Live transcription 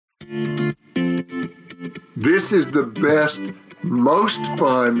This is the best, most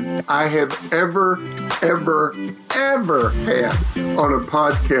fun I have ever had on a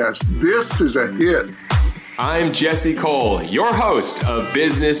podcast. This is a hit. I'm Jesse Cole, your host of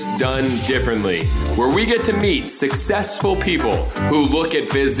Business Done Differently, where we get to meet successful people who look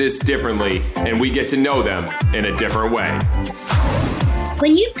at business differently, and we get to know them in a different way.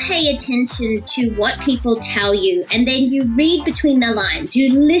 When you pay attention to what people tell you and then you read between the lines,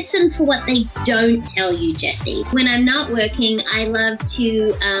 you listen for what they don't tell you, Jesse. When I'm not working, I love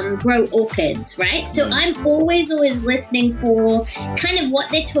to grow orchids, right? So I'm always listening for kind of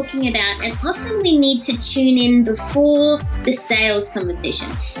what they're talking about. And often we need to tune in before the sales conversation,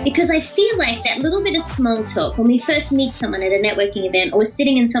 because I feel like that little bit of small talk when we first meet someone at a networking event or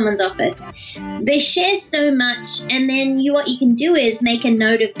sitting in someone's office, they share so much. And then what you can do is make a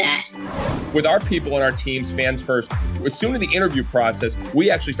note of that. With our people and our teams, Fans First, as soon as the interview process,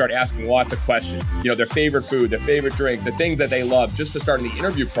 we actually start asking lots of questions. You know, their favorite food, their favorite drinks, the things that they love, just to start in the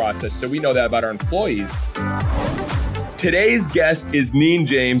interview process so we know that about our employees. Today's guest is Neen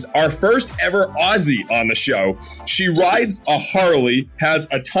James, our first ever Aussie on the show. She rides a Harley, has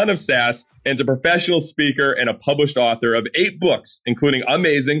a ton of sass, and is a professional speaker and a published author of 8 books, including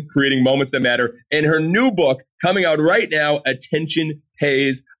Amazing, Creating Moments That Matter, and her new book coming out right now, Attention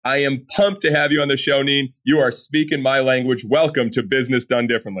Pays. I am pumped to have you on the show, Neen. You are speaking my language. Welcome to Business Done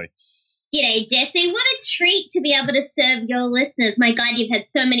Differently. G'day, Jesse. What a treat to be able to serve your listeners. My God, you've had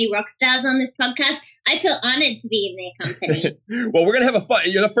so many rock stars on this podcast. I feel honored to be in their company. Well, we're going to have a fun.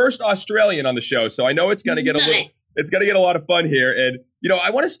 You're the first Australian on the show, so I know it's going to get it's going to get a lot of fun here. And, you know, I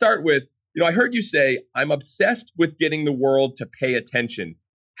want to start with, you know, I heard you say, I'm obsessed with getting the world to pay attention.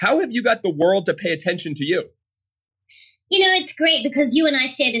 How have you got the world to pay attention to you? You know, it's great because you and I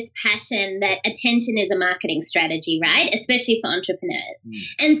share this passion that attention is a marketing strategy, right? Especially for entrepreneurs.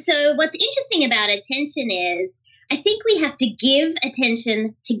 And so what's interesting about attention is I think we have to give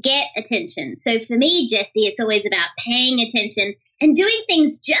attention to get attention. So for me, Jesse, it's always about paying attention and doing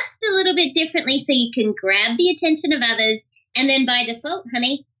things just a little bit differently so you can grab the attention of others. And then by default,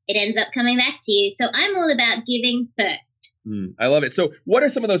 honey, it ends up coming back to you. So I'm all about giving first. I love it. So what are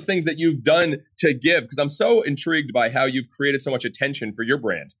some of those things that you've done to give? Because I'm so intrigued by how you've created so much attention for your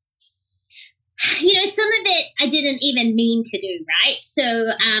brand. You know, some of it I didn't even mean to do, right?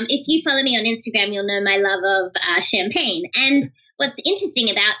 So if you follow me on Instagram, you'll know my love of champagne. And what's interesting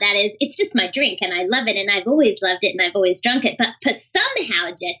about that is it's just my drink and I love it and I've always loved it and I've always drunk it. But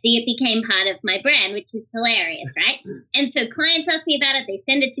somehow, Jesse, it became part of my brand, which is hilarious, right? And so clients ask me about it. They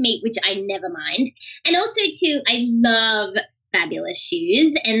send it to me, which I never mind. And also, too, I love fabulous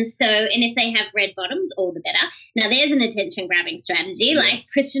shoes. And if they have red bottoms, all the better. Now, there's an attention-grabbing strategy, like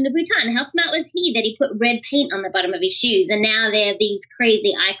Christian Louboutin. How smart was he that he put red paint on the bottom of his shoes? And now they're these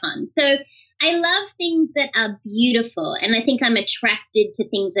crazy icons. So I love things that are beautiful. And I think I'm attracted to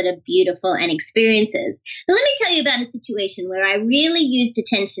things that are beautiful and experiences. But let me tell you about a situation where I really used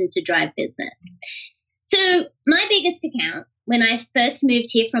attention to drive business. So my biggest account, when I first moved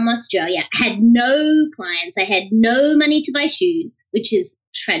here from Australia, had no clients. I had no money to buy shoes, which is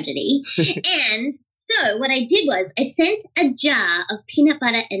tragedy. And so what I did was I sent a jar of peanut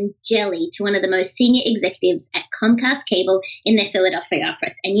butter and jelly to one of the most senior executives at Comcast Cable in their Philadelphia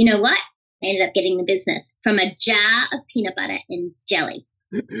office. And you know what? I ended up getting the business from a jar of peanut butter and jelly.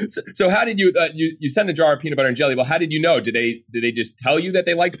 So how did you you send a jar of peanut butter and jelly? Well, how did you know? Did they just tell you that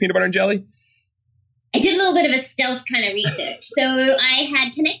they liked peanut butter and jelly? I did a little bit of a stealth kind of research. So I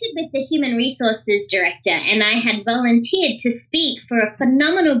had connected with the human resources director and I had volunteered to speak for a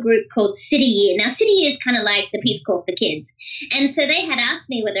phenomenal group called City Year. Now, City Year is kind of like the Peace Corps for kids. And so they had asked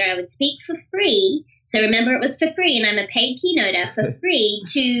me whether I would speak for free. So remember, it was for free and I'm a paid keynoter for free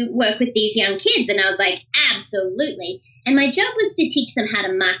to work with these young kids. And I was like, absolutely. And my job was to teach them how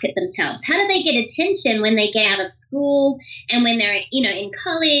to market themselves. How do they get attention when they get out of school and when they're, you know, in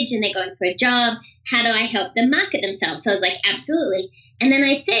college and they're going for a job? How do I help them market themselves? So I was like, absolutely. And then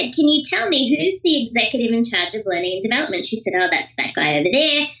I said, can you tell me who's the executive in charge of learning and development? She said, oh, that's that guy over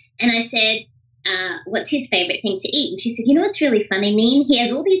there. And I said, what's his favorite thing to eat? And she said, you know what's really funny, Neen? He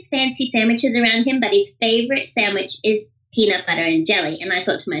has all these fancy sandwiches around him, but his favorite sandwich is peanut butter and jelly. And I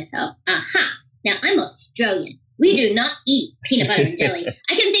thought to myself, aha, now I'm Australian. We do not eat peanut butter and jelly.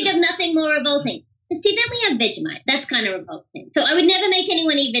 I can think of nothing more revolting. See, then we have Vegemite. That's kind of revolting. So I would never make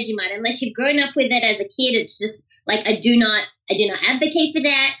anyone eat Vegemite unless you've grown up with it as a kid. It's just like I do not advocate for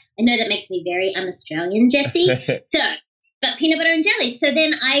that. I know that makes me very un-Australian, Jesse. So but peanut butter and jelly. So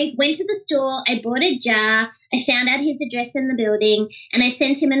then I went to the store, I bought a jar, I found out his address in the building, and I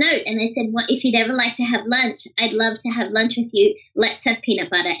sent him a note. And I said, well, if you'd ever like to have lunch, I'd love to have lunch with you. Let's have peanut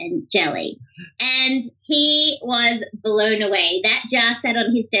butter and jelly. And he was blown away. That jar sat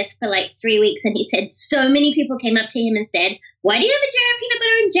on his desk for like 3 weeks, and he said so many people came up to him and said, why do you have a jar of peanut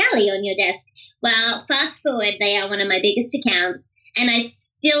butter and jelly on your desk? Well, fast forward, they are one of my biggest accounts. And I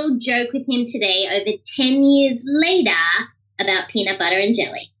still joke with him today, over 10 years later, about peanut butter and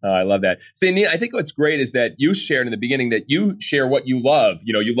jelly. Oh, I love that. See, Nina, I think what's great is that you shared in the beginning that you share what you love.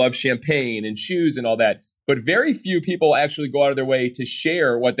 You know, you love champagne and shoes and all that. But very few people actually go out of their way to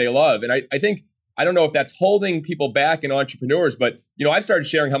share what they love. And I think, I don't know if that's holding people back in entrepreneurs, but, you know, I started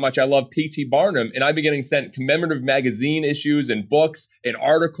sharing how much I love P.T. Barnum, and I've been getting sent commemorative magazine issues and books and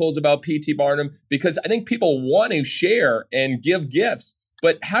articles about P.T. Barnum because I think people want to share and give gifts.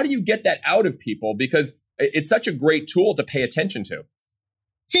 But how do you get that out of people? Because it's such a great tool to pay attention to.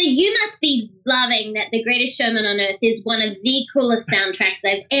 So you must be loving that The Greatest Showman on Earth is one of the coolest soundtracks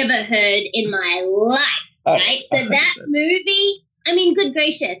I've ever heard in my life, right? So that movie, I mean, good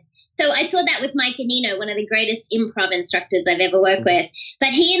gracious. So I saw that with Mike Anino, one of the greatest improv instructors I've ever worked with. But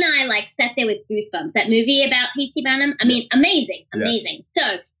he and I like sat there with goosebumps. That movie about P.T. Barnum, I mean, amazing. Yes. So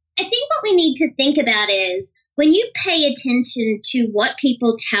I think what we need to think about is when you pay attention to what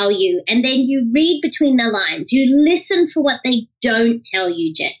people tell you and then you read between the lines, you listen for what they don't tell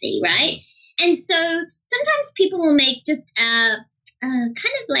you, Jesse, right? And so sometimes people will make just kind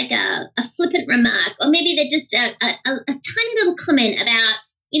of like a flippant remark, or maybe they're just a tiny little comment about,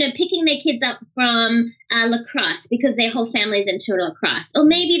 you know, picking their kids up from lacrosse because their whole family's into lacrosse. Or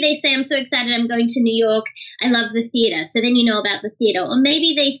maybe they say, I'm so excited I'm going to New York. I love the theater. So then you know about the theater. Or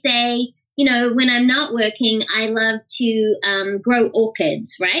maybe they say, you know, when I'm not working, I love to grow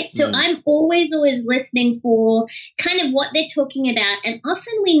orchids, right? So I'm always listening for kind of what they're talking about. And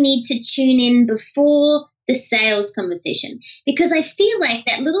often we need to tune in before the sales conversation, because I feel like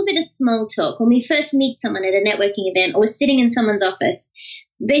that little bit of small talk when we first meet someone at a networking event or sitting in someone's office,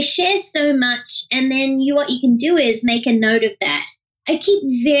 they share so much, and then what you can do is make a note of that. I keep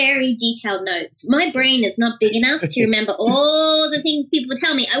very detailed notes. My brain is not big enough to remember all the things people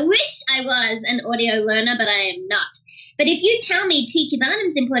tell me. I wish I was an audio learner, but I am not. But if you tell me P.T.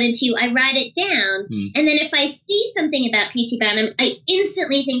 Barnum's important to you, I write it down. And then if I see something about P.T. Barnum, I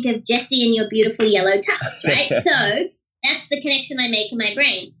instantly think of Jesse and your beautiful yellow tux, right? So that's the connection I make in my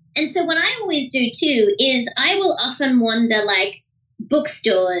brain. And so what I always do too is I will often wander like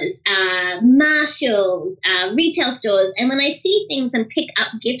bookstores, Marshalls, retail stores. And when I see things and pick up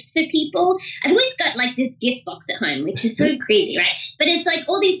gifts for people, I've always got like this gift box at home, which is so crazy, right? But it's like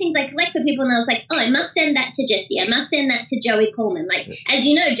all these things I collect for people, and I was like, oh, I must send that to Jesse. I must send that to Joey Coleman. Like, as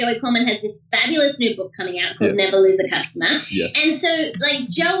you know, Joey Coleman has this fabulous new book coming out called Never Lose a Customer. Yes. And so like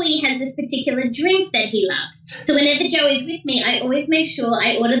Joey has this particular drink that he loves. So whenever Joey's with me, I always make sure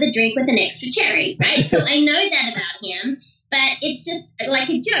I order the drink with an extra cherry, right? So I know that about him. But it's just like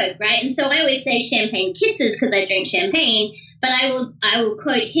a joke, right? And so I always say champagne kisses because I drink champagne, but I will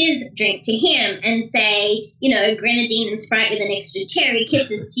quote his drink to him and say, you know, grenadine and Sprite with an extra cherry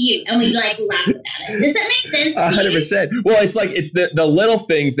kisses to you. And we like laugh about it. Does that make sense to 100%. Well, it's like it's the little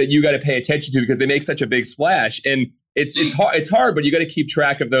things that you got to pay attention to because they make such a big splash. And it's hard, but you got to keep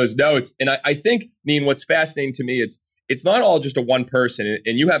track of those notes. And I think, Neen, what's fascinating to me, it's not all just a one person,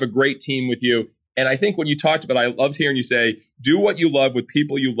 and you have a great team with you. And I think when you talked about, I loved hearing you say, do what you love with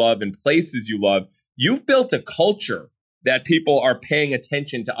people you love and places you love. You've built a culture that people are paying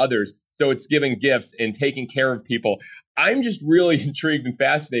attention to others. So it's giving gifts and taking care of people. I'm just really intrigued and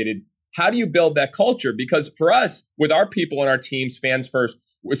fascinated. How do you build that culture? Because for us, with our people and our teams, Fans First,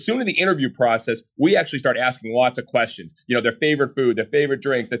 as soon as the interview process, we actually start asking lots of questions. You know, their favorite food, their favorite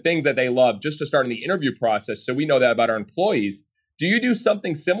drinks, the things that they love, just to start in the interview process. So we know that about our employees. Do you do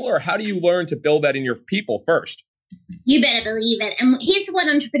something similar, or how do you learn to build that in your people first? You better believe it. And here's what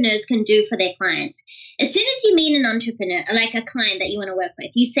entrepreneurs can do for their clients. As soon as you meet an entrepreneur, like a client that you want to work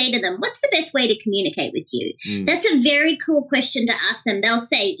with, you say to them, what's the best way to communicate with you? That's a very cool question to ask them. They'll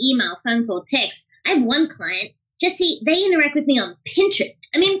say email, phone call, text. I have one client, Jesse, they interact with me on Pinterest.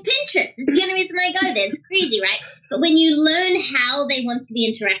 I mean, Pinterest, it's the only reason I go there. It's crazy, right? But when you learn how they want to be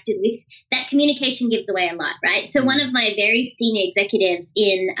interacted with, that communication gives away a lot, right? So one of my very senior executives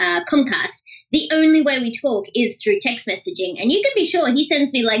in Comcast, the only way we talk is through text messaging. And you can be sure he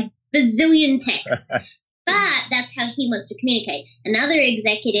sends me like bazillion texts. But that's how he wants to communicate. Another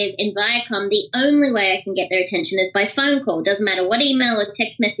executive in Viacom, the only way I can get their attention is by phone call. Doesn't matter what email or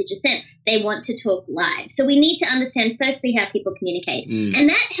text message is sent. They want to talk live. So we need to understand firstly how people communicate. And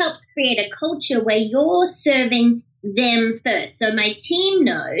that helps create a culture where you're serving them first. So my team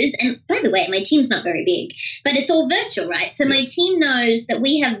knows, and by the way, my team's not very big, but it's all virtual, right? So my team knows that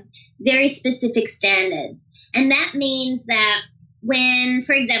we have very specific standards. And that means that when,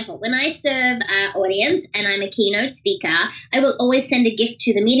 for example, when I serve our audience and I'm a keynote speaker, I will always send a gift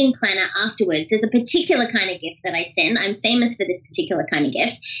to the meeting planner afterwards. There's a particular kind of gift that I send. I'm famous for this particular kind of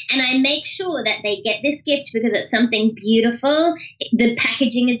gift. And I make sure that they get this gift because it's something beautiful. The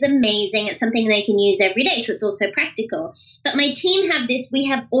packaging is amazing. It's something they can use every day. So it's also practical. But my team have this. We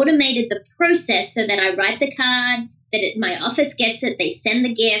have automated the process so that I write the card, that my office gets it, they send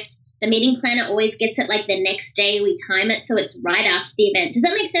the gift. The meeting planner always gets it like the next day. We time it so it's right after the event. Does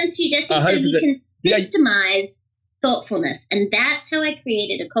that make sense to you, Jesse? 100%. So you can systemize thoughtfulness. And that's how I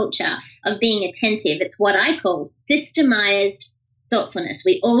created a culture of being attentive. It's what I call systemized thoughtfulness.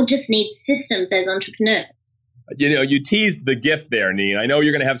 We all just need systems as entrepreneurs. You teased the gift there, Neen. I know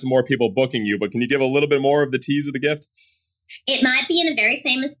you're going to have some more people booking you, but can you give a little bit more of the tease of the gift? It might be in a very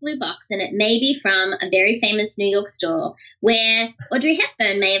famous blue box, and it may be from a very famous New York store where Audrey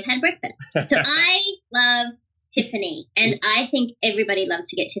Hepburn may have had breakfast. So I love Tiffany, and I think everybody loves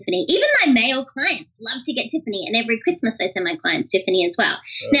to get Tiffany. Even my male clients love to get Tiffany, and every Christmas I send my clients Tiffany as well.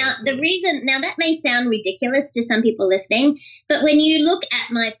 Now, that may sound ridiculous to some people listening, but when you look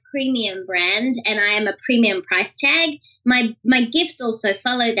at my premium brand, and I am a premium price tag, my gifts also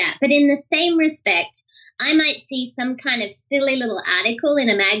follow that. But in the same respect, I might see some kind of silly little article in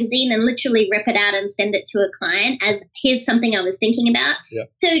a magazine and literally rip it out and send it to a client as here's something I was thinking about. Yeah.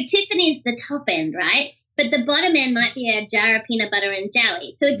 So Tiffany's the top end, right? But the bottom end might be a jar of peanut butter and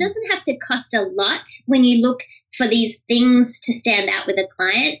jelly. So it doesn't have to cost a lot when you look for these things to stand out with a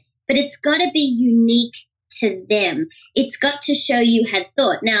client, but it's got to be unique to them. It's got to show you had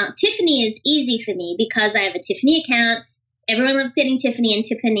thought. Now, Tiffany is easy for me because I have a Tiffany account. Everyone loves getting Tiffany, and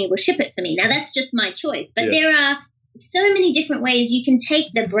Tiffany will ship it for me. Now, that's just my choice. But there are so many different ways you can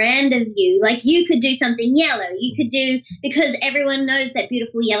take the brand of you. Like you could do something yellow. You could do, because everyone knows that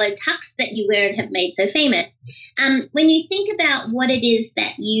beautiful yellow tux that you wear and have made so famous. When you think about what it is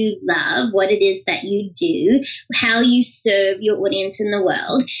that you love, what it is that you do, how you serve your audience in the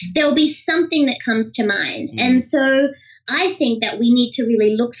world, there'll be something that comes to mind. And so I think that we need to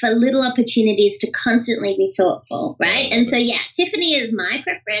really look for little opportunities to constantly be thoughtful, right? And so, Tiffany is my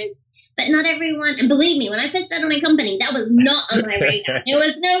preference, but not everyone. And believe me, when I first started my company, that was not on my radar. There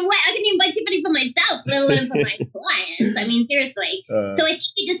was no way I couldn't even buy Tiffany for myself, let alone for my clients. I mean, seriously. So I think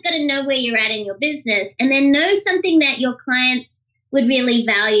you just got to know where you're at in your business, and then know something that your clients would really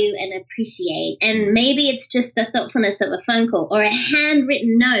value and appreciate. And maybe it's just the thoughtfulness of a phone call or a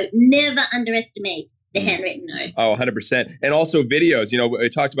handwritten note. Never underestimate the handwritten note. Oh, 100%. And also videos, we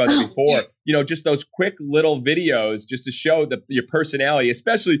talked about that before, just those quick little videos just to show your personality,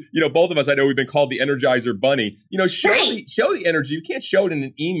 especially, both of us, I know we've been called the Energizer Bunny, show the energy. You can't show it in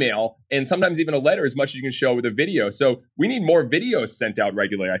an email and sometimes even a letter as much as you can show with a video. So we need more videos sent out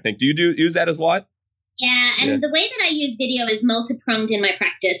regularly, I think. Do you use that as a lot? Yeah, and the way that I use video is multi-pronged in my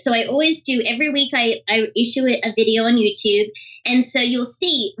practice. So I always do, every week I issue a video on YouTube. And so you'll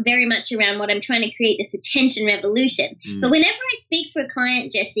see very much around what I'm trying to create, this attention revolution. But whenever I speak for a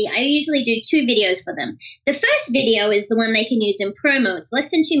client, Jesse, I usually do 2 videos for them. The first video is the one they can use in promo. It's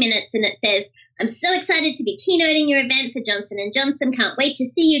less than 2 minutes, and it says, I'm so excited to be keynoting your event for Johnson & Johnson. Can't wait to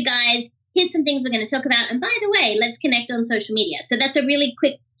see you guys. Here's some things we're going to talk about. And by the way, let's connect on social media. So that's a really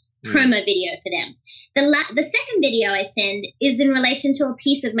quick promo video for them. The second video I send is in relation to a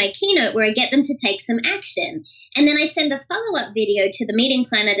piece of my keynote where I get them to take some action. And then I send a follow-up video to the meeting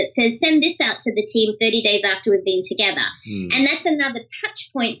planner that says, send this out to the team 30 days after we've been together. And that's another touch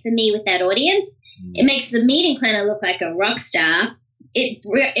point for me with that audience. It makes the meeting planner look like a rock star.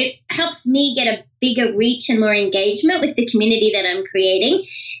 It helps me get a bigger reach and more engagement with the community that I'm creating.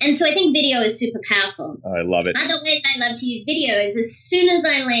 And so I think video is super powerful. Oh, I love it. Other ways I love to use video is as soon as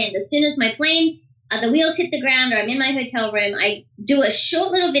I land, as soon as my plane, the wheels hit the ground or I'm in my hotel room, I do a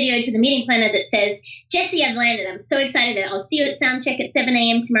short little video to the meeting planner that says, Jesse, I've landed. I'm so excited. I'll see you at Soundcheck at 7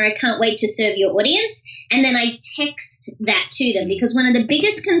 a.m. tomorrow. Can't wait to serve your audience. And then I text that to them, because one of the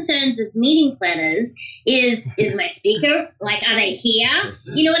biggest concerns of meeting planners is my speaker? Like, are they here?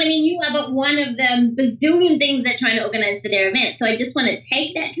 You know what I mean? You are but one of the bazillion things they're trying to organize for their event. So I just want to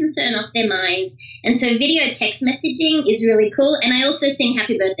take that concern off their mind. And so video text messaging is really cool. And I also sing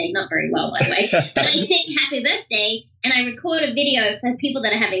happy birthday, not very well, by the way, but I sing happy birthday and I record a video for people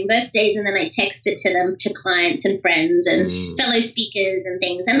that are having birthdays, and then I text it to them, to clients and friends and fellow speakers and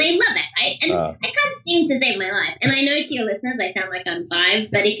things, and they love it, right? And it kind of seems to save my life. And I know to your listeners, I sound like I'm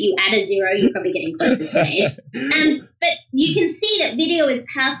 5, but if you add a 0, you're probably getting closer to my age. But you can see that video is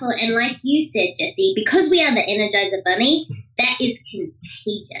powerful, and like you said, Jesse, because we are the Energizer Bunny, that is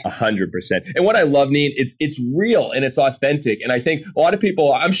contagious. 100%. And what I love, Neen, it's real and it's authentic. And I think a lot of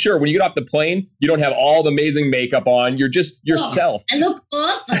people, I'm sure when you get off the plane, you don't have all the amazing makeup on. You're just yourself. I look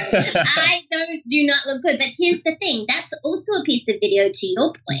awful. I do not look good. But here's the thing. That's also a piece of video, to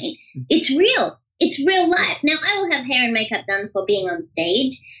your point. It's real. It's real life. Now, I will have hair and makeup done for being on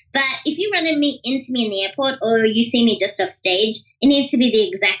stage. But if you run into me in the airport, or you see me just off stage, it needs to be the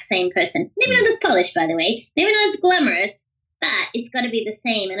exact same person. Maybe not as polished, by the way. Maybe not as glamorous. But it's got to be the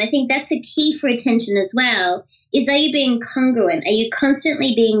same. And I think that's a key for attention as well, is, are you being congruent? Are you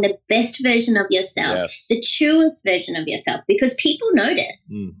constantly being the best version of yourself, yes, the truest version of yourself? Because people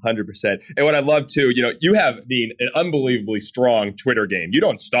notice. 100%. And what I love too, you have been an unbelievably strong Twitter game. You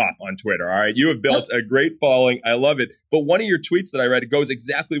don't stop on Twitter, all right? You have built a great following. I love it. But one of your tweets that I read, it goes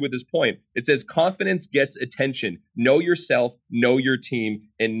exactly with this point. It says, confidence gets attention. Know yourself, know your team,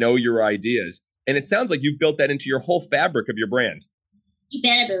 and know your ideas. And it sounds like you've built that into your whole fabric of your brand. You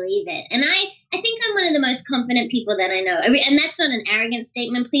better believe it. And I think I'm one of the most confident people that I know. And that's not an arrogant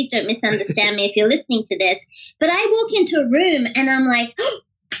statement. Please don't misunderstand me if you're listening to this. But I walk into a room and I'm like, oh,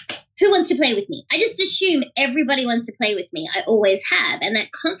 who wants to play with me? I just assume everybody wants to play with me. I always have. And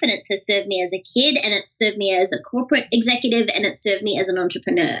that confidence has served me as a kid, and it's served me as a corporate executive, and it served me as an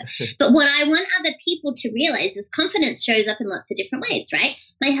entrepreneur. But what I want other people to realize is confidence shows up in lots of different ways, right?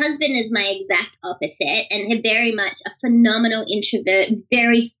 My husband is my exact opposite, and very much a phenomenal introvert,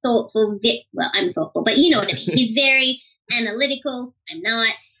 very thoughtful. Well, I'm thoughtful, but you know what I mean. He's very analytical. I'm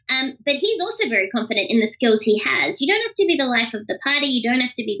not. But he's also very confident in the skills he has. You don't have to be the life of the party. You don't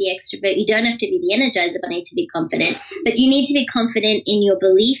have to be the extrovert. You don't have to be the Energizer Bunny to be confident. But you need to be confident in your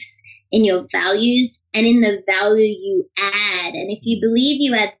beliefs, in your values, and in the value you add. And if you believe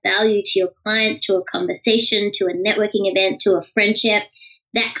you add value to your clients, to a conversation, to a networking event, to a friendship,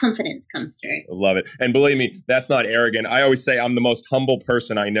 that confidence comes through. I love it. And believe me, that's not arrogant. I always say I'm the most humble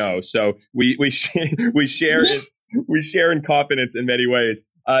person I know. So we share in confidence in many ways.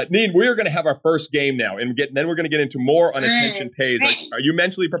 Neen, we are going to have our first game now, and then we're going to get into more on attention pays. Are you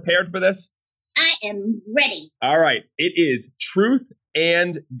mentally prepared for this? I am ready. All right. It is truth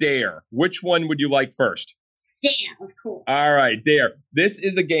and dare. Which one would you like first? Dare, of course. All right, dare. This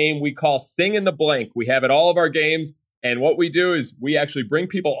is a game we call Sing in the Blank. We have at all of our games, and what we do is we actually bring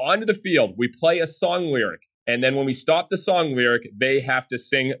people onto the field. We play a song lyric. And then when we stop the song lyric, they have to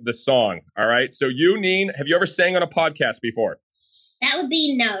sing the song. All right. So you, Neen, have you ever sang on a podcast before? That would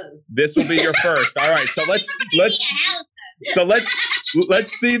be no. This will be your first. All right. So let's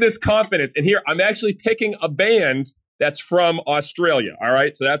see this confidence. And here, I'm actually picking a band that's from Australia. All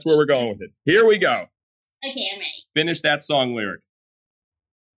right. So that's where we're going with it. Here we go. Okay, I'm ready. Finish that song lyric.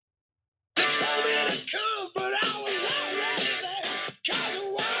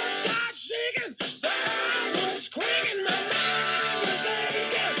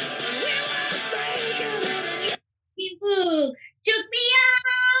 You took me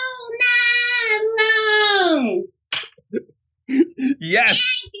all night long.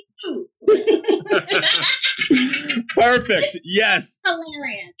 Yes. Perfect. Yes.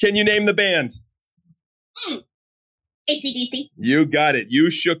 Hilarious. Can you name the band? AC/DC. You got it. You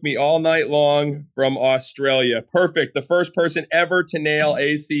shook me all night long from Australia. Perfect. The first person ever to nail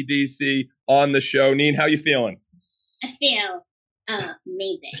AC/DC on the show. Neen, how you feeling? I feel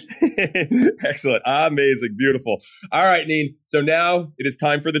amazing. Excellent. Amazing. Beautiful. All right, Neen. So now it is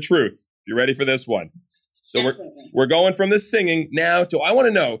time for the truth. You ready for this one? So we're going from the singing now to, I want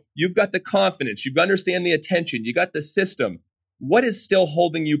to know, you've got the confidence, you understand the attention, you got the system. What is still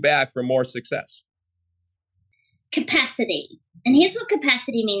holding you back from more success? Capacity. And here's what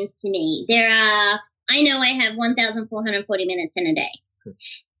capacity means to me. I know I have 1,440 minutes in a day.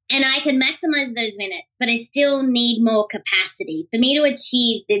 And I can maximize those minutes, but I still need more capacity. For me to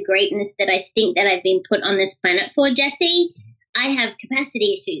achieve the greatness that I think that I've been put on this planet for, Jesse, I have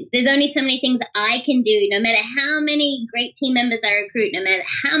capacity issues. There's only so many things I can do, no matter how many great team members I recruit, no matter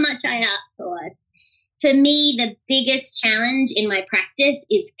how much I outsource. For me, the biggest challenge in my practice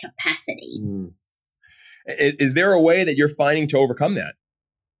is capacity. Is there a way that you're finding to overcome that?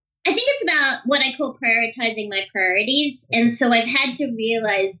 I think it's about what I call prioritizing my priorities. And so I've had to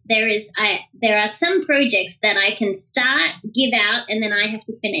realize there are some projects that I can start, give out, and then I have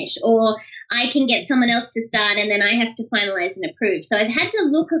to finish, or I can get someone else to start and then I have to finalize and approve. So I've had to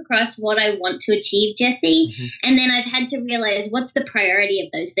look across what I want to achieve, Jesse, and then I've had to realize what's the priority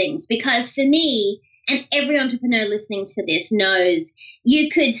of those things. Because for me, and every entrepreneur listening to this knows,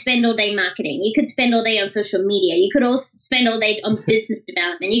 you could spend all day marketing. You could spend all day on social media. You could also spend all day on business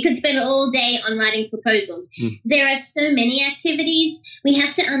development. You could spend all day on writing proposals. There are so many activities. We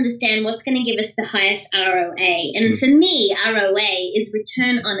have to understand what's going to give us the highest ROA. And for me, ROA is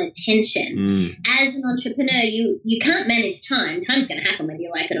return on attention. As an entrepreneur, you can't manage time. Time's going to happen whether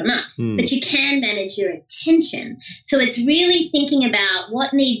you like it or not. But you can manage your attention. So it's really thinking about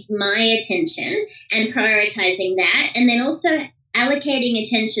what needs my attention and prioritizing that, and then also allocating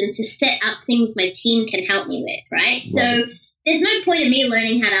attention to set up things my team can help me with, right? So there's no point in me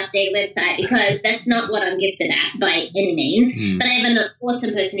learning how to update a website because that's not what I'm gifted at by any means, but I have an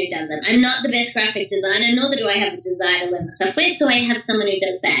awesome person who does it. I'm not the best graphic designer, nor do I have a desire to learn the software, so I have someone who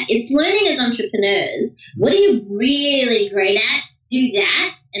does that. It's learning as entrepreneurs, what are you really great at? Do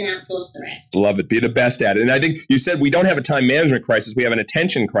that and outsource the rest. Love it. Be the best at it. And I think you said we don't have a time management crisis. We have an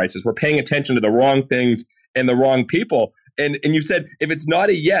attention crisis. We're paying attention to the wrong things and the wrong people. And you said if it's not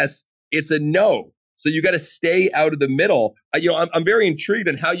a yes, it's a no. So you got to stay out of the middle. I'm very intrigued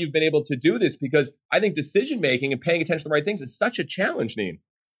in how you've been able to do this, because I think decision making and paying attention to the right things is such a challenge, Neen.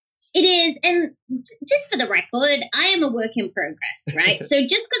 It is. And just for the record, I am a work in progress, right? So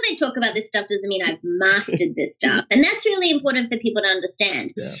just because I talk about this stuff doesn't mean I've mastered this stuff. And that's really important for people to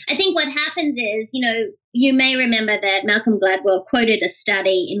understand. Yeah. I think what happens is, you may remember that Malcolm Gladwell quoted a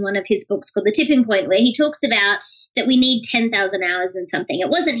study in one of his books called The Tipping Point, where he talks about that we need 10,000 hours in something. It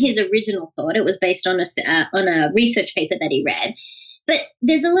wasn't his original thought. It was based on a research paper that he read. But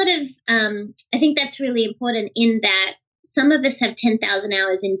there's a lot of, I think that's really important in that some of us have 10,000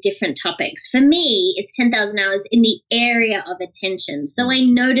 hours in different topics. For me, it's 10,000 hours in the area of attention. So I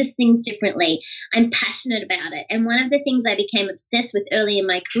notice things differently. I'm passionate about it. And one of the things I became obsessed with early in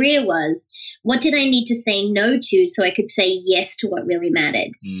my career was, what did I need to say no to so I could say yes to what really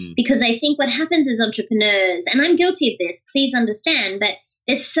mattered? Because I think what happens as entrepreneurs, and I'm guilty of this, please understand, but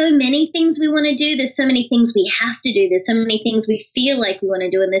there's so many things we want to do. There's so many things we have to do. There's so many things we feel like we want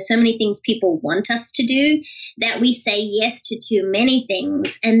to do. And there's so many things people want us to do that we say yes to too many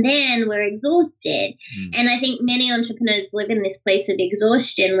things. And then we're exhausted. And I think many entrepreneurs live in this place of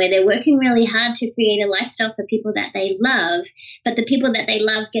exhaustion where they're working really hard to create a lifestyle for people that they love. But the people that they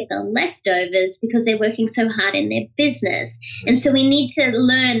love get the leftovers because they're working so hard in their business. And so we need to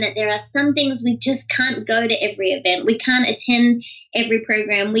learn that there are some things we just can't go to every event. We can't attend every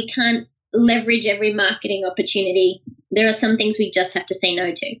program. We can't leverage every marketing opportunity. There are some things we just have to say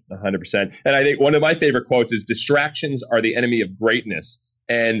no to. 100%. And I think one of my favorite quotes is, distractions are the enemy of greatness.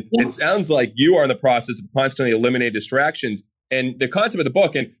 And It sounds like you are in the process of constantly eliminating distractions. And the concept of the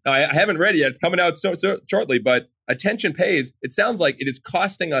book, and I haven't read it yet, it's coming out so shortly, but Attention Pays, it sounds like it is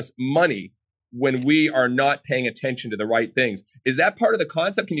costing us money when we are not paying attention to the right things. Is that part of the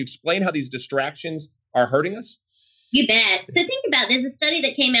concept? Can you explain how these distractions are hurting us? You bet. So think about, there's a study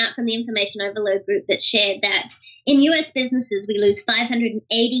that came out from the Information Overload Group that shared that in U.S. businesses, we lose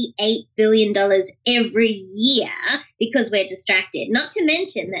 $588 billion every year because we're distracted. Not to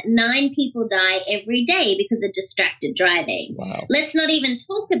mention that 9 people die every day because of distracted driving. Wow. Let's not even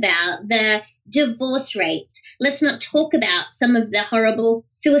talk about the divorce rates. Let's not talk about some of the horrible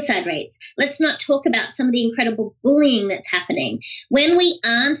suicide rates. Let's not talk about some of the incredible bullying that's happening. When we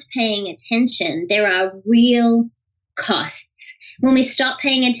aren't paying attention, there are real costs. When we stop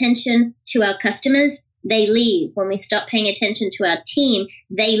paying attention to our customers, they leave. When we stop paying attention to our team,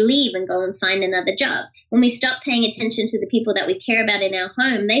 they leave and go and find another job. When we stop paying attention to the people that we care about in our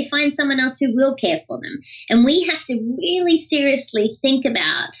home, they find someone else who will care for them. And we have to really seriously think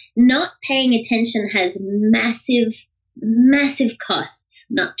about not paying attention has massive, massive costs,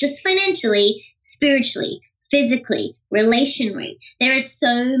 not just financially, spiritually, physically, relationally. There are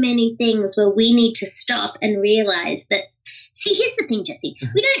so many things where we need to stop and realize that. See, here's the thing, Jesse.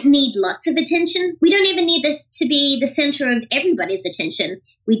 We don't need lots of attention. We don't even need this to be the center of everybody's attention.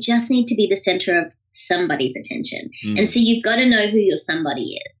 We just need to be the center of somebody's attention. And so you've got to know who your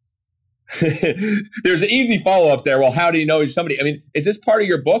somebody is. There's easy follow-ups there. Well, how do you know somebody? I mean, is this part of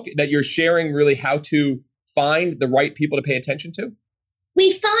your book that you're sharing really how to find the right people to pay attention to?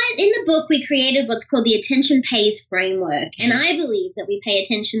 We find in the book, we created what's called the Attention Pays framework. And I believe that we pay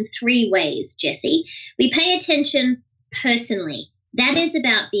attention 3 ways, Jesse. We pay attention personally. That is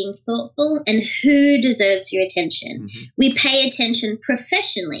about being thoughtful and who deserves your attention. Mm-hmm. We pay attention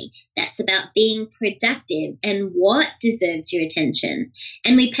professionally. That's about being productive and what deserves your attention.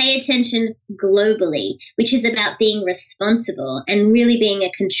 And we pay attention globally, which is about being responsible and really being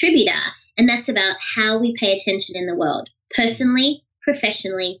a contributor. And that's about how we pay attention in the world, personally,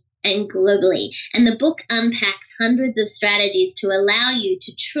 professionally, and globally. And the book unpacks hundreds of strategies to allow you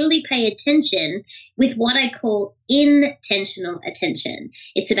to truly pay attention with what I call intentional attention.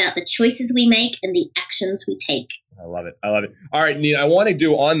 It's about the choices we make and the actions we take. I love it. I love it. All right, Nina, I want to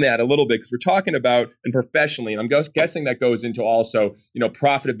do on that a little bit because we're talking about and professionally, and I'm guessing that goes into also,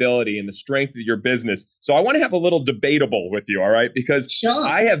 profitability and the strength of your business. So I want to have a little debatable with you, all right? Because sure.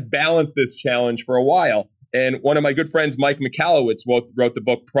 I have balanced this challenge for a while. And one of my good friends, Mike Michalowicz, wrote the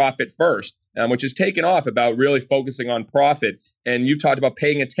book Profit First, which has taken off about really focusing on profit. And you've talked about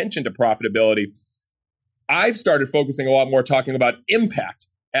paying attention to profitability. I've started focusing a lot more talking about impact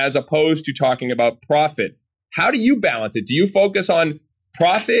as opposed to talking about profit. How do you balance it? Do you focus on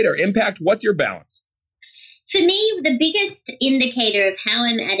profit or impact? What's your balance? For me, the biggest indicator of how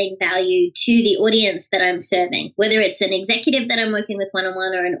I'm adding value to the audience that I'm serving, whether it's an executive that I'm working with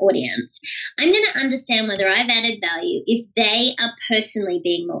one-on-one or an audience, I'm going to understand whether I've added value if they are personally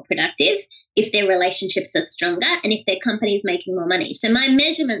being more productive, if their relationships are stronger, and if their company is making more money. So my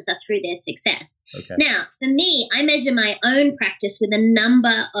measurements are through their success. Okay. Now, for me, I measure my own practice with a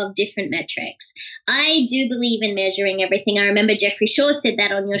number of different metrics. I do believe in measuring everything. I remember Jeffrey Shaw said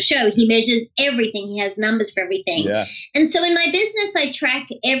that on your show. He measures everything. He has numbers for everything. Yeah. And so in my business, I track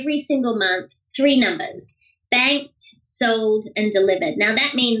every single month 3 numbers: banked, sold, and delivered. Now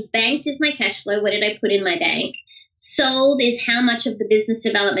that means banked is my cash flow. What did I put in my bank? Sold is how much of the business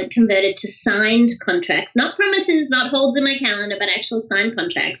development converted to signed contracts, not promises, not holds in my calendar, but actual signed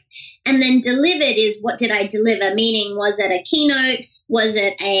contracts. And then delivered is what did I deliver? Meaning, was it a keynote? Was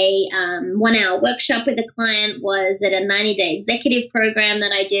it a 1-hour workshop with a client? Was it a 90-day executive program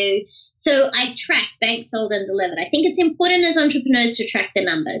that I do? So I track banked, sold, and delivered. I think it's important as entrepreneurs to track the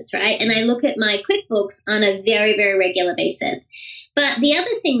numbers, right? And I look at my QuickBooks on a very, very regular basis. But the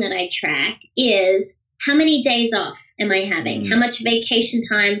other thing that I track is how many days off am I having? How much vacation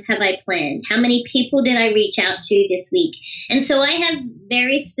time have I planned? How many people did I reach out to this week? And so I have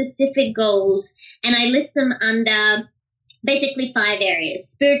very specific goals, and I list them under basically 5 areas: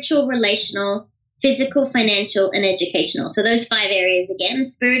 spiritual, relational, physical, financial, and educational. So those 5 areas again: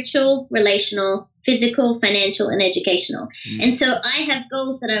 spiritual, relational, physical, financial, and educational. And so I have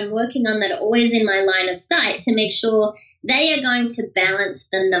goals that I'm working on that are always in my line of sight to make sure they are going to balance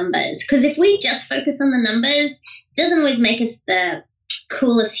the numbers. Because if we just focus on the numbers, it doesn't always make us the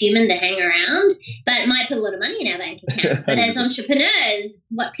coolest human to hang around, but it might put a lot of money in our bank account. But as entrepreneurs,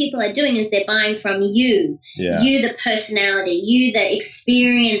 what people are doing is they're buying from you, you the personality, you the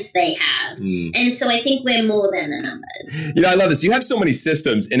experience they have. And so I think we're more than the numbers. I love this. You have so many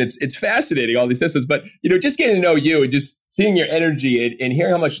systems, and it's fascinating, all these systems, but just getting to know you and just seeing your energy and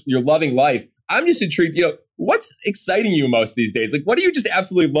hearing how much you're loving life, I'm just intrigued, what's exciting you most these days? Like, what are you just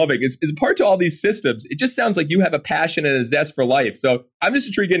absolutely loving? Is part to all these systems. It just sounds like you have a passion and a zest for life. So I'm just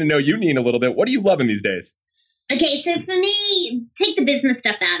intrigued getting to know you, Nina, a little bit. What are you loving these days? Okay, so for me, take the business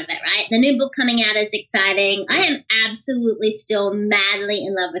stuff out of it, right? The new book coming out is exciting. I am absolutely still madly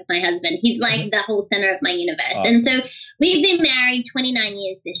in love with my husband. He's like the whole center of my universe. Awesome. And so we've been married 29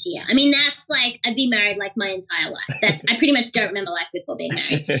 years this year. I mean, that's like, I've been married like my entire life. I pretty much don't remember life before being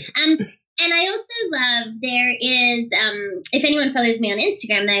married. And I also love, there is, if anyone follows me on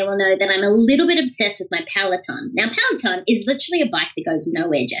Instagram, they will know that I'm a little bit obsessed with my Peloton. Now, Peloton is literally a bike that goes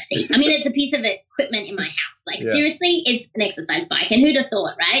nowhere, Jesse. I mean, it's a piece of equipment in my house. Like, seriously, it's an exercise bike. And who'd have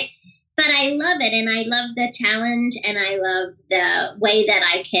thought, right? But I love it, and I love the challenge, and I love the way that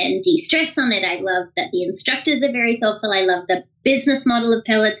I can de-stress on it. I love that the instructors are very thoughtful. I love the business model of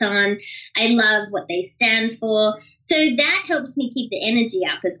Peloton. I love what they stand for. So that helps me keep the energy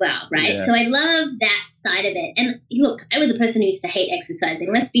up as well, right? So I love that side of it. And look, I was a person who used to hate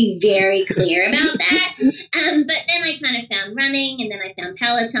exercising. Let's be very clear about that. But then I kind of found running, and then I found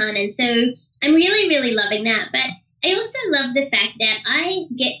Peloton. And so I'm really, really loving that. But I also love the fact that I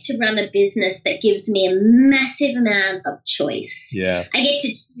get to run a business that gives me a massive amount of choice. I get to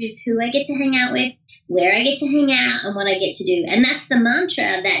choose who I get to hang out with, where I get to hang out and what I get to do. And that's the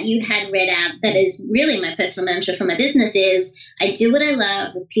mantra that you had read out that is really my personal mantra for my business is I do what I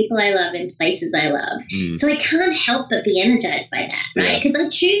love with people I love in places I love. So I can't help but be energized by that, right? Because I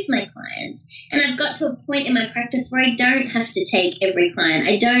choose my clients and I've got to a point in my practice where I don't have to take every client.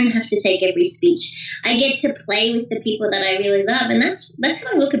 I don't have to take every speech. I get to play with the people that I really love. And that's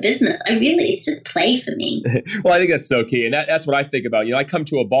how I look at business. It's just play for me. Well, I think that's so key. And that's what I think about. I come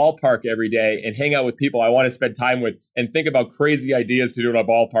to a ballpark every day and hang out with people I want to spend time with and think about crazy ideas to do in a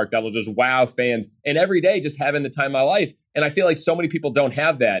ballpark that will just wow fans. And every day just having the time of my life. And I feel like so many people don't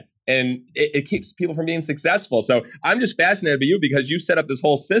have that. And it keeps people from being successful. So I'm just fascinated by you because you set up this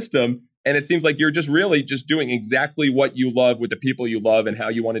whole system. And it seems like you're just really just doing exactly what you love with the people you love and how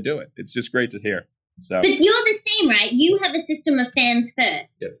you want to do it. It's just great to hear. So. But you're the same, right? You have a system of fans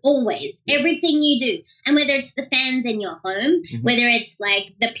first, yes. Always, yes. Everything you do. And whether it's the fans in your home, whether it's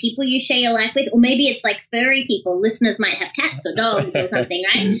like the people you share your life with, or maybe it's like furry people, listeners might have cats or dogs or something,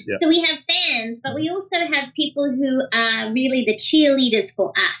 right? Yeah. So we have fans, but we also have people who are really the cheerleaders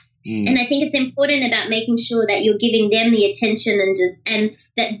for us. And I think it's important about making sure that you're giving them the attention and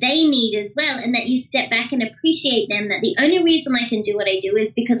that they need as well, and that you step back and appreciate them, that the only reason I can do what I do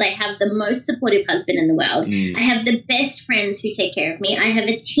is because I have the most supportive husband in the world. I have the best friends who take care of me. I have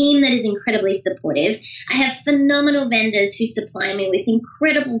a team that is incredibly supportive. I have phenomenal vendors who supply me with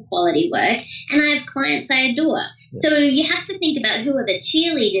incredible quality work, and I have clients I adore. So you have to think about who are the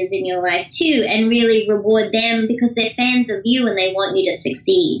cheerleaders in your life too, and really reward them because they're fans of you and they want you to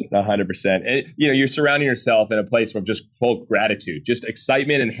succeed. 100%. And, you're surrounding yourself in a place of just full gratitude, just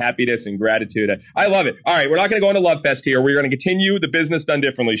excitement and happiness and gratitude. I love it. All right. We're not going to go into Love Fest here. We're going to continue the Business Done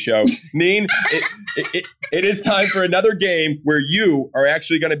Differently show. Neen, it is time for another game where you are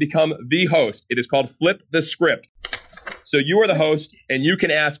actually going to become the host. It is called Flip the Script. So you are the host and you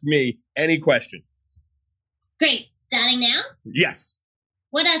can ask me any question. Great. Starting now? Yes.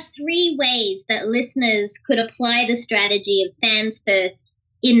 What are 3 ways that listeners could apply the strategy of fans first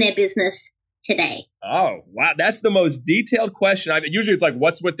in their business today? Oh, wow. That's the most detailed question. Usually it's like,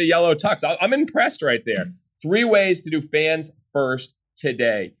 what's with the yellow tux? I'm impressed right there. 3 ways to do fans first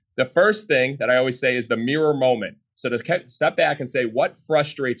today. The first thing that I always say is the mirror moment. So to step back and say, what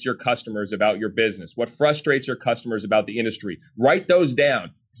frustrates your customers about your business? What frustrates your customers about the industry? Write those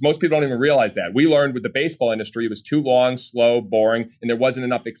down. Because most people don't even realize that. We learned with the baseball industry, it was too long, slow, boring, and there wasn't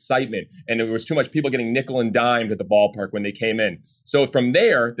enough excitement. And there was too much people getting nickel and dimed at the ballpark when they came in. So from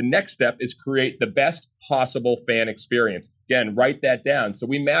there, the next step is create the best possible fan experience. Again, write that down. So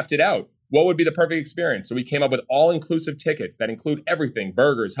we mapped it out. What would be the perfect experience? So we came up with all-inclusive tickets that include everything,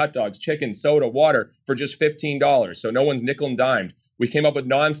 burgers, hot dogs, chicken, soda, water for just $15. So no one's nickel and dimed. We came up with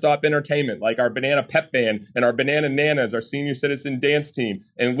nonstop entertainment like our Banana Pep Band and our Banana Nanas, our senior citizen dance team,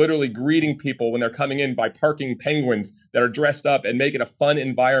 and literally greeting people when they're coming in by parking penguins that are dressed up and make it a fun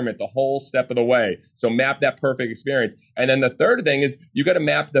environment the whole step of the way. So map that perfect experience. And then the third thing is you got to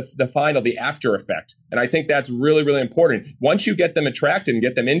map the final, the after effect. And I think that's really, really important. Once you get them attracted and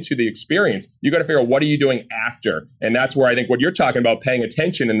get them into the experience, you got to figure out what are you doing after. And that's where I think what you're talking about, paying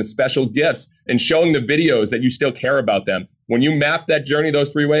attention and the special gifts and showing the videos that you still care about them. When you map that journey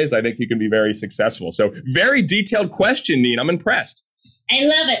those 3 ways, I think you can be very successful. So very detailed question, Neen. I'm impressed. I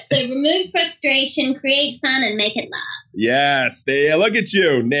love it. So remove frustration, create fun, and make it last. Yes. Look at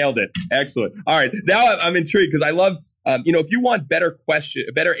you. Nailed it. Excellent. All right. Now I'm intrigued because I love, if you want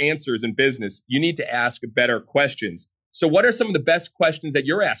better answers in business, you need to ask better questions. So what are some of the best questions that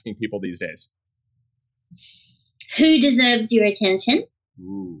you're asking people these days? Who deserves your attention?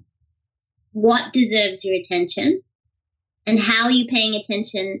 Ooh. What deserves your attention? And how are you paying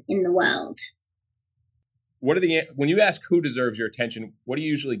attention in the world? When you ask who deserves your attention, what do you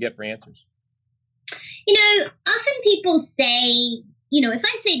usually get for answers? Often people say, if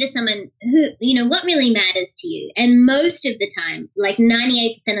I say to someone who, what really matters to you? And most of the time, like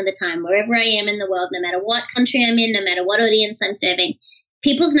 98% of the time, wherever I am in the world, no matter what country I'm in, no matter what audience I'm serving,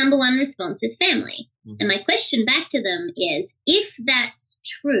 people's number one response is family. Mm-hmm. And my question back to them is, if that's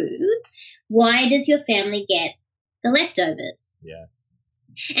true, why does your family get the leftovers? Yes.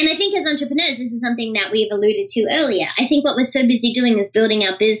 And I think as entrepreneurs, this is something that we've alluded to earlier. I think what we're so busy doing is building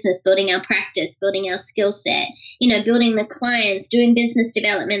our business, building our practice, building our skill set, building the clients, doing business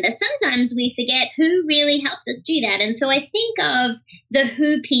development, that sometimes we forget who really helps us do that. And so I think of the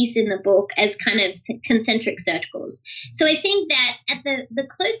who piece in the book as kind of concentric circles. So I think that at the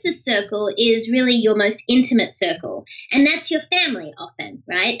closest circle is really your most intimate circle. And that's your family often,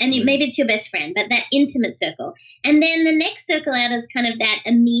 right? And maybe it's your best friend, but that intimate circle. And then the next circle out is kind of that that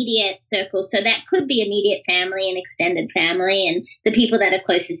immediate circle. So that could be immediate family and extended family and the people that are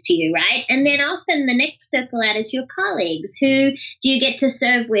closest to you, right? And then often the next circle out is your colleagues. Who do you get to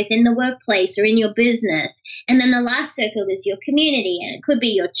serve with in the workplace or in your business? And then the last circle is your community, and it could be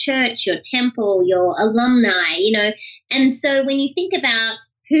your church, your temple, your alumni, And so when you think about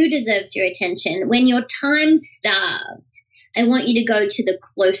who deserves your attention, when you're time starved, I want you to go to the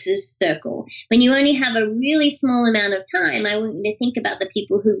closest circle. When you only have a really small amount of time, I want you to think about the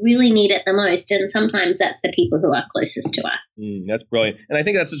people who really need it the most. And sometimes that's the people who are closest to us. That's brilliant. And I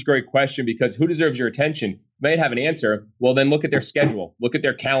think that's such a great question, because who deserves your attention? You might have an answer. Well, then look at their schedule, look at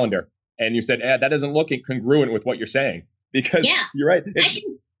their calendar. And you said, that doesn't look congruent with what you're saying, because you're right.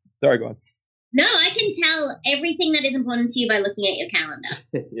 Sorry, go on. No, I can tell everything that is important to you by looking at your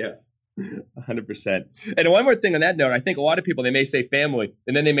calendar. Yes. 100%. And one more thing on that note, I think a lot of people, they may say family,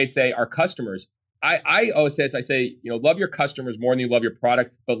 and then they may say our customers. I always say, love your customers more than you love your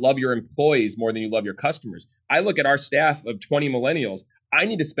product, but love your employees more than you love your customers. I look at our staff of 20 millennials. I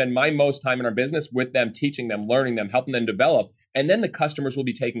need to spend my most time in our business with them, teaching them, learning them, helping them develop, and then the customers will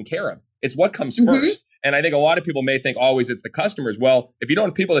be taken care of. It's what comes first. And I think a lot of people may think always it's the customers. Well, if you don't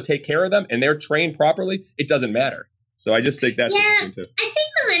have people to take care of them and they're trained properly, it doesn't matter. So I just think that's interesting too. I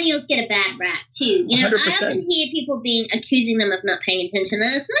think millennials get a bad rap too. 100%. I often hear people accusing them of not paying attention,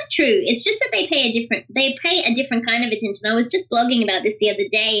 and it's not true. It's just that they pay a different kind of attention. I was just blogging about this the other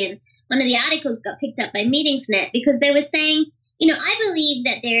day, and one of the articles got picked up by Meetingsnet because they were saying, I believe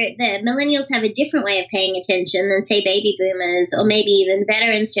that the millennials have a different way of paying attention than, say, baby boomers or maybe even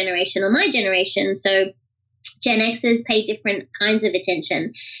veterans generation or my generation. So Gen Xers pay different kinds of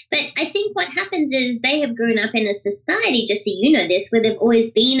attention. But I think what happens is they have grown up in a society, just so you know this, where they've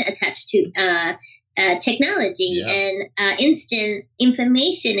always been attached to technology and instant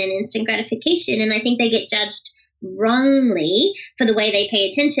information and instant gratification. And I think they get judged wrongly for the way they pay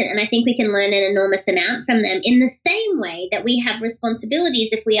attention. And I think we can learn an enormous amount from them in the same way that we have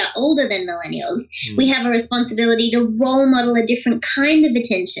responsibilities. If we are older than millennials, we have a responsibility to role model a different kind of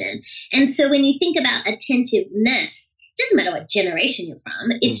attention. And so when you think about attentiveness, it doesn't matter what generation you're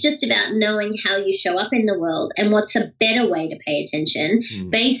from. It's just about knowing how you show up in the world and what's a better way to pay attention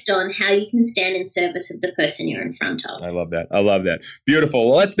based on how you can stand in service of the person you're in front of. I love that. Beautiful.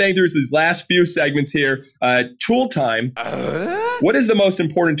 Well, let's bang through these last few segments here. Tool time. What is the most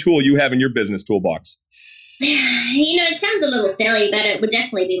important tool you have in your business toolbox? It sounds a little silly, but it would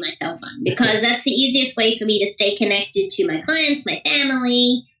definitely be my cell phone, because that's the easiest way for me to stay connected to my clients, my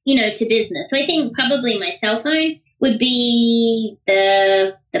family, to business. So I think probably my cell phone would be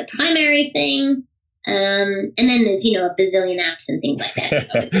the primary thing. And then there's, a bazillion apps and things like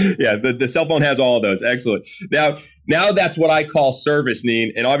that. Yeah, the cell phone has all of those. Excellent. Now that's what I call service,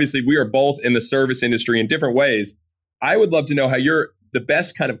 Neen. And obviously we are both in the service industry in different ways. I would love to know how you're the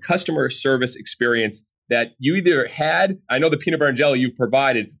best kind of customer service experience that you either had, I know the peanut butter and jelly you've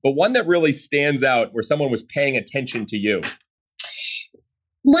provided, but one that really stands out where someone was paying attention to you.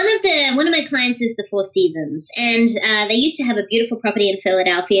 One of my clients is the Four Seasons, and they used to have a beautiful property in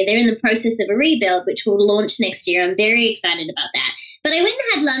Philadelphia. They're in the process of a rebuild, which will launch next year. I'm very excited about that. But I went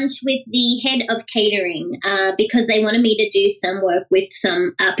and had lunch with the head of catering because they wanted me to do some work with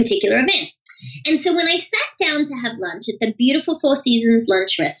some particular event. And so when I sat down to have lunch at the beautiful Four Seasons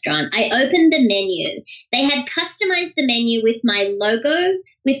lunch restaurant, I opened the menu. They had customized the menu with my logo,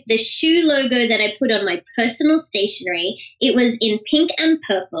 with the shoe logo that I put on my personal stationery. It was in pink and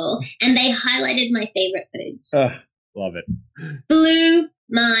purple, and they highlighted my favorite foods. Love it. Blew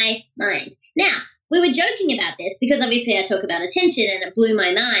my mind. Now, we were joking about this because obviously I talk about attention and it blew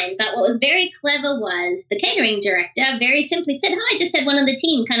my mind. But what was very clever was the catering director very simply said, I just had one on the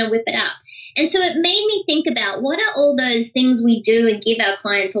team kind of whip it up. And so it made me think about what are all those things we do and give our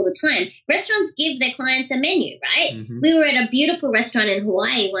clients all the time. Restaurants give their clients a menu, right? Mm-hmm. We were at a beautiful restaurant in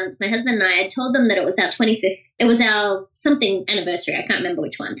Hawaii once. My husband and I had told them that it was our 25th. It was our something anniversary. I can't remember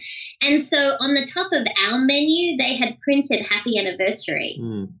which one. And so on the top of our menu, they had printed happy anniversary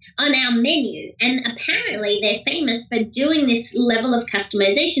on our menu. And apparently they're famous for doing this level of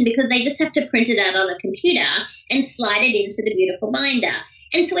customization because they just have to print it out on a computer and slide it into the beautiful binder.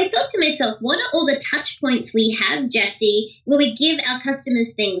 And so I thought to myself, what are all the touch points we have, Jesse, where we give our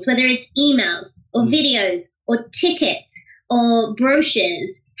customers things, whether it's emails or videos or tickets or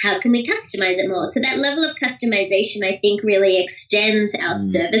brochures? How can we customize it more? So that level of customization, I think, really extends our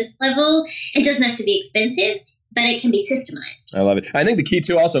service level. It doesn't have to be expensive, but it can be systemized. I love it. I think the key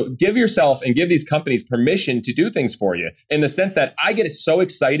too, also give yourself and give these companies permission to do things for you, in the sense that I get so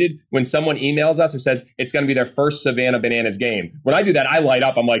excited when someone emails us or says it's going to be their first Savannah Bananas game. When I do that, I light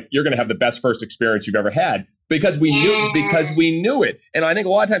up. I'm like, you're going to have the best first experience you've ever had, because we knew it. And I think a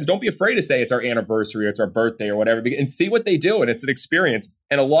lot of times, don't be afraid to say it's our anniversary, or it's our birthday or whatever, and see what they do. And it's an experience.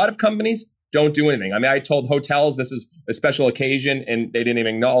 And a lot of companies don't do anything. I mean, I told hotels this is a special occasion and they didn't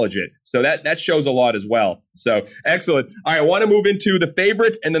even acknowledge it. So that shows a lot as well. So excellent. All right, I want to move into the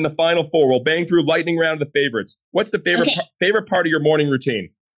favorites and then the final four. We'll bang through lightning round of the favorites. What's the favorite part of your morning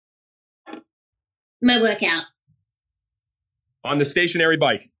routine? My workout. On the stationary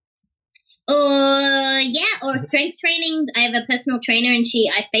bike? Or strength training. I have a personal trainer, and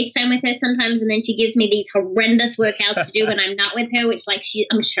I FaceTime with her sometimes, and then she gives me these horrendous workouts to do when I'm not with her, which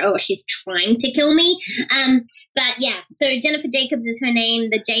I'm sure she's trying to kill me. But yeah, so Jennifer Jacobs is her name,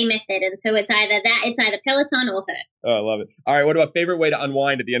 the J Method, and so it's either Peloton or her. Oh, I love it. All right, what about favorite way to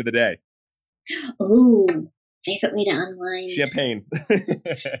unwind at the end of the day? Oh, favorite way to unwind. Champagne.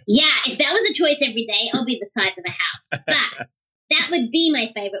 Yeah, if that was a choice every day, I'll be the size of a house. But that would be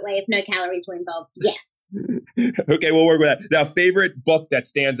my favorite way if no calories were involved. Yes. Okay, we'll work with that. Now, favorite book that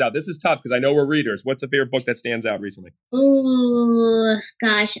stands out. This is tough because I know we're readers. What's a favorite book that stands out recently? Oh,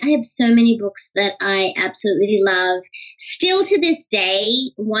 gosh. I have so many books that I absolutely love. Still to this day,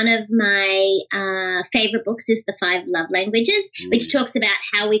 one of my favorite books is The 5 Love Languages, which talks about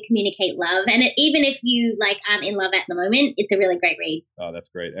how we communicate love. And even if you aren't in love at the moment, it's a really great read. Oh, that's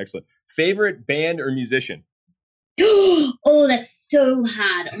great. Excellent. Favorite band or musician? Oh, that's so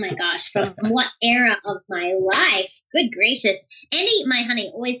hard. Oh my gosh. From what era of my life? Good gracious. Andy, my honey,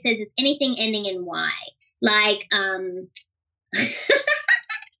 always says it's anything ending in Y.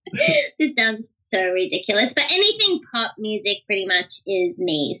 This sounds so ridiculous, but anything pop music pretty much is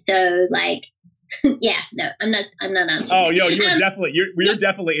me. So yeah, no, I'm not answering. Oh, you're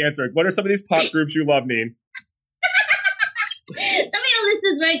definitely answering. What are some of these pop groups you love, Neen? Some of your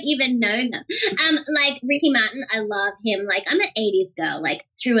listeners won't even know them. Ricky Martin, I love him. I'm an 80s girl,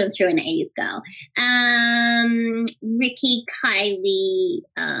 through and through an 80s girl. Ricky, Kylie.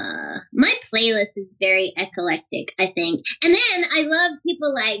 My playlist is very eclectic, I think. And then I love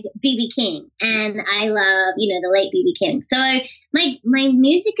people like B.B. King, and I love, the late B.B. King. So my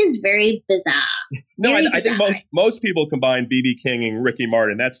music is very bizarre. No, I think most people combine B.B. King and Ricky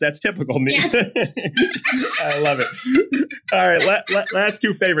Martin. That's typical me. Yes. I love it. All right, last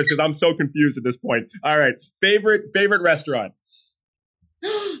two favorites, because I'm so confused at this point. All right, favorite restaurant.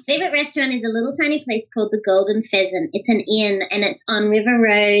 Favorite restaurant is a little tiny place called the Golden Pheasant. It's an inn, and it's on River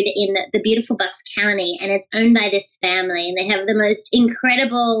Road in the beautiful Bucks County, and it's owned by this family, and they have the most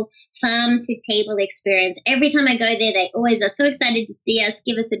incredible farm-to-table experience. Every time I go there, they always are so excited to see us,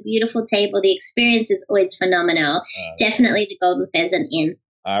 give us a beautiful table. The experience is always phenomenal. Definitely the Golden Pheasant Inn.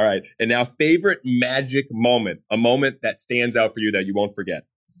 All right. And now, favorite magic moment, a moment that stands out for you that you won't forget.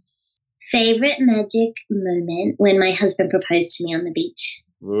 Favorite magic moment when my husband proposed to me on the beach.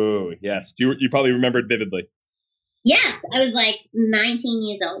 Ooh, yes. You probably remember it vividly. Yes. I was 19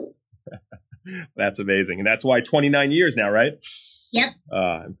 years old. That's amazing. And that's why 29 years now, right? Yep.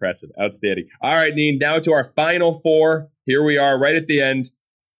 Impressive. Outstanding. All right, Neen, now to our final four. Here we are right at the end.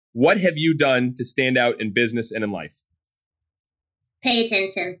 What have you done to stand out in business and in life? Pay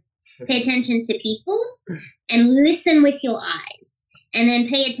attention. Pay attention to people and listen with your eyes. And then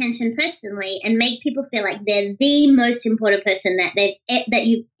pay attention personally and make people feel like they're the most important person that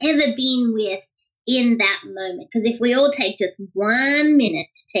you've ever been with in that moment. Because if we all take just 1 minute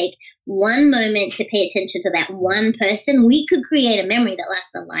to take one moment to pay attention to that one person, we could create a memory that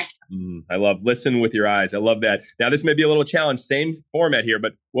lasts a lifetime. I love listen with your eyes. I love that. Now, this may be a little challenge, same format here,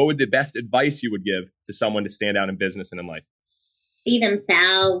 but what would the best advice you would give to someone to stand out in business and in life? Be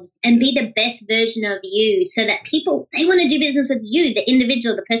themselves and be the best version of you, so that people, they want to do business with you, the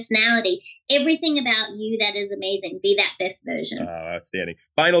individual, the personality, everything about you that is amazing. Be that best version. Outstanding.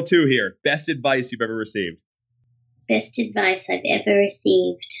 Final two here. Best advice you've ever received. Best advice I've ever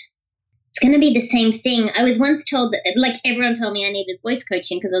received. It's going to be the same thing. I was once told that, everyone told me I needed voice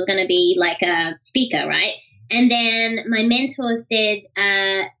coaching because I was going to be a speaker, right? And then my mentor said,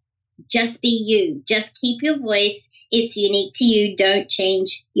 just be you. Just keep your voice. It's unique to you. Don't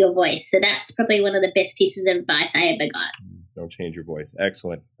change your voice. So that's probably one of the best pieces of advice I ever got. Don't change your voice.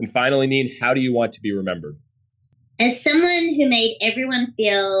 Excellent. And finally, Neen, how do you want to be remembered? As someone who made everyone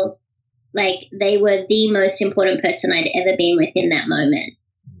feel like they were the most important person I'd ever been with in that moment.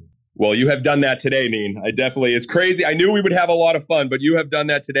 Well, you have done that today, Neen. It's crazy. I knew we would have a lot of fun, but you have done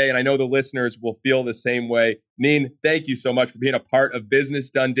that today, and I know the listeners will feel the same way. Neen, thank you so much for being a part of Business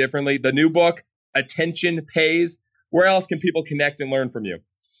Done Differently. The new book, Attention Pays. where else can people connect and learn from you?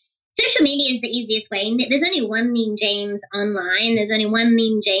 Social media is the easiest way. There's only one Neen James online. There's only one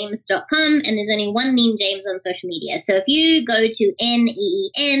neenjames.com, and there's only one Neen James on social media. So if you go to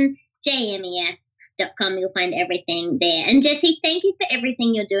NEENJAMES.com, you'll find everything there. And Jesse, thank you for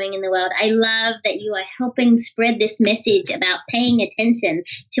everything you're doing in the world. I love that you are helping spread this message about paying attention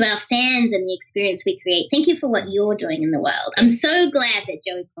to our fans and the experience we create. Thank you for what you're doing in the world. I'm so glad that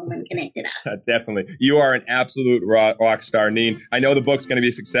Joey Coleman connected us. Definitely. You are an absolute rock star, Neen. I know the book's going to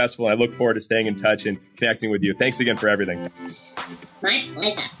be successful. I look forward to staying in touch and connecting with you. Thanks again for everything. My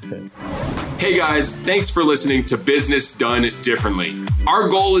pleasure. Hey guys, thanks for listening to Business Done Differently. Our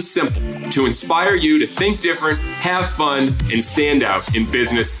goal is simple: to inspire you to think different, have fun, and stand out in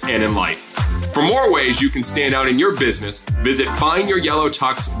business and in life. For more ways you can stand out in your business, visit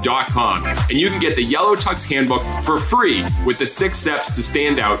findyouryellowtux.com, and you can get the Yellow Tux Handbook for free with the 6 steps to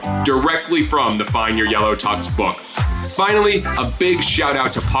stand out directly from the Find Your Yellow Tux book. Finally, a big shout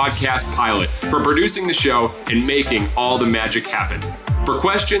out to Podcast Pilot for producing the show and making all the magic happen. For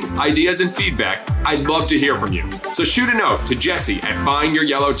questions, ideas, and feedback, I'd love to hear from you. So shoot a note to Jesse at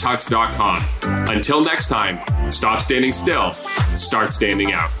findyouryellowtux.com. Until next time, stop standing still, start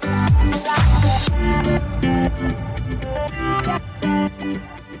standing out.